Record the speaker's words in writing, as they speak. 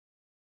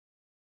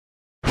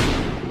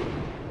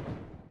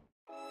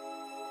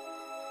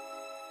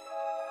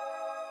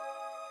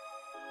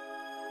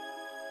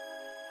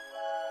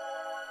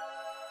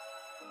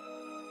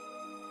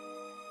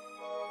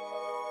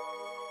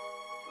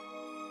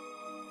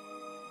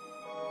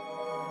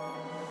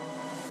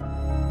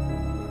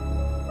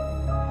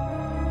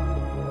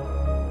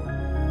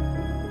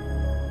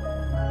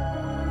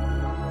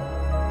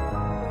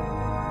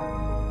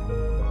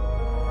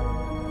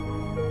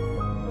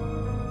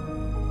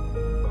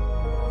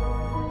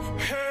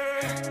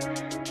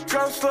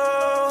Drop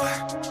slow,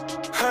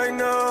 I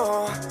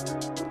know.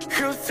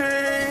 You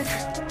think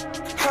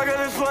I got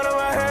this blood on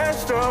my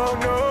hands? No,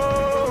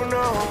 no,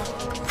 no.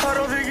 I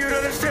don't think you'd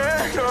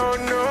understand. No,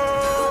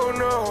 no,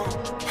 no.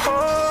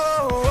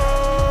 Oh,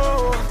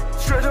 oh.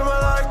 Straight to my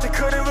life, they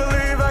couldn't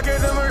believe I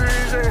gave them a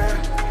reason.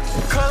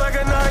 Call like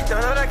a night,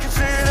 now that I can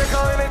see they're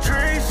calling it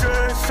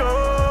treason. So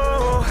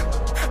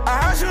I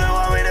actually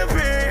want me to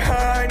be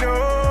high, no.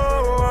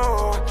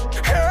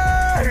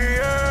 Hey,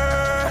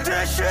 yeah.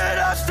 This shit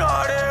I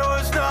started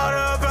was not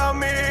about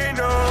me,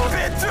 no.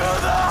 Been through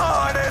the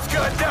hardest,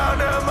 cut down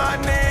to my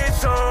knees,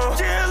 so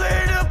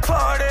dearly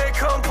departed,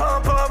 come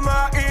pump up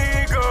my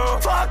ego.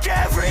 Fuck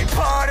every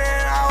part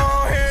and I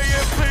won't hear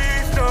you,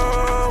 please, no.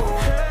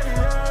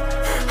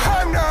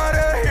 I'm not a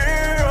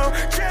hero,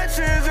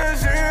 chances are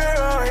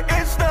zero,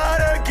 it's not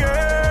a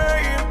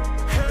game.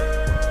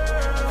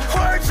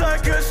 Words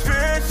like a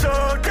spit, so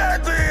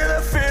deadly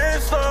the fear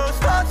slows,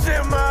 thoughts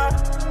in my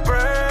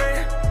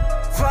brain.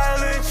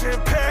 Violence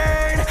and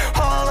pain,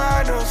 all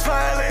I know is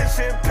violence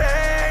and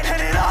pain,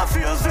 and it all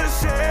feels the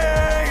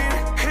same.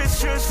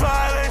 It's just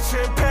violence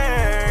and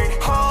pain.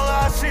 All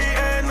I see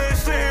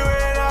endlessly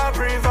when I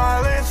breathe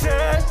violence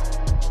and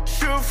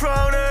shoot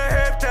from the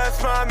hip,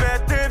 that's my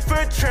method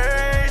for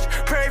change.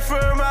 Pray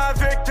for my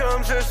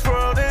victims, this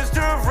world is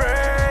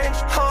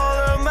deranged. All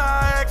of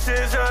my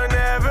exes are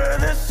never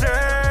the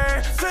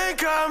same.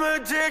 Think I'm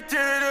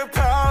addicted to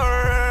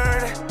power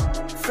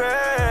and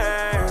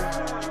fame.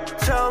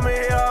 Tell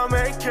me I'll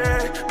make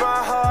it,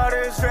 my heart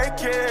is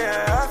vacant,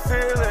 yeah, I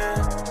feel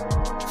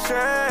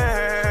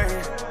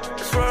insane.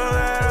 This world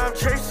that I'm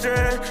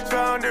chasing is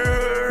bound to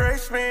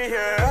erase me,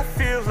 yeah, I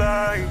feel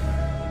like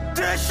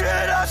this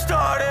shit I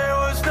started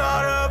was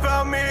not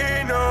about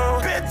me, no.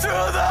 Been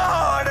through the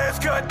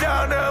hardest, cut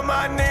down to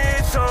my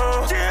knees,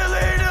 so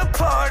dearly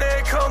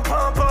departed, come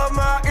pump up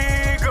my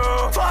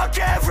ego. Fuck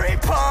every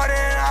part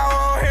and I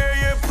won't hear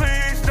you,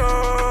 please,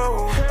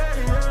 no.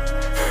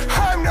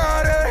 I'm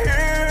not a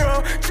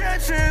hero,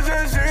 chances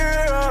are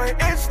zero,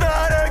 it's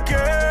not a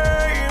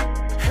game.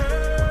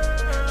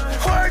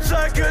 Words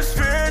like a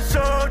spit,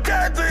 so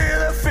deadly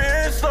the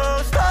fear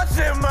slows, thoughts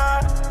in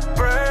my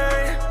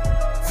brain.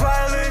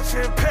 Violence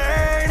and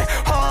pain,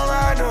 all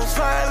I know is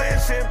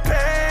violence and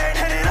pain,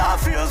 and it all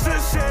feels the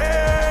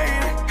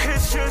same.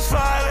 It's just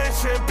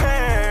violence and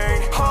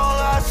pain. All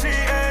I see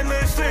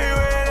endlessly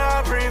when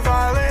I breathe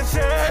violence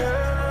and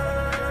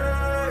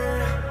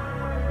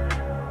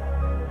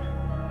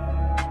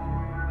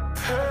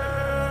pain.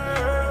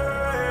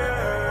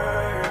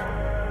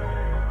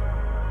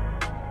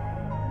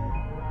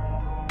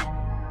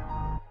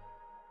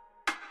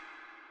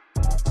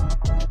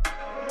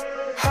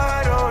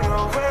 I don't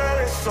know where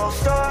this all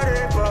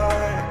started, but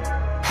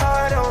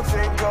I don't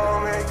think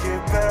I'll make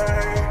it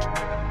back.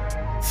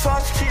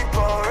 Thoughts keep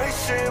on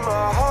racing,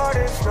 my heart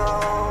is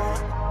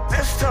numb.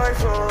 This type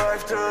of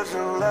life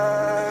doesn't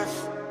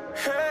last.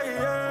 Hey,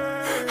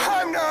 yeah.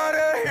 I'm not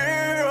a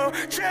hero,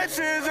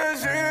 chances are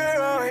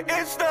zero,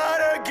 it's not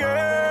a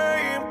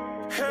game.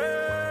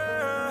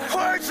 Yeah.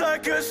 Words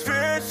like a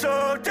spit,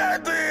 so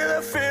deadly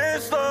the fear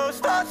slows,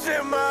 thoughts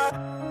in my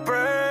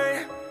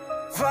brain.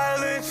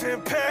 Violence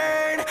and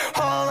pain,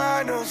 all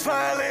I know is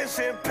violence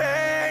and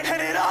pain,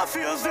 and it all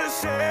feels the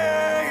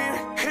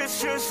same.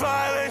 It's just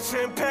violence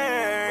and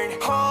pain.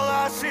 All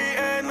I see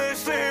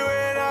endlessly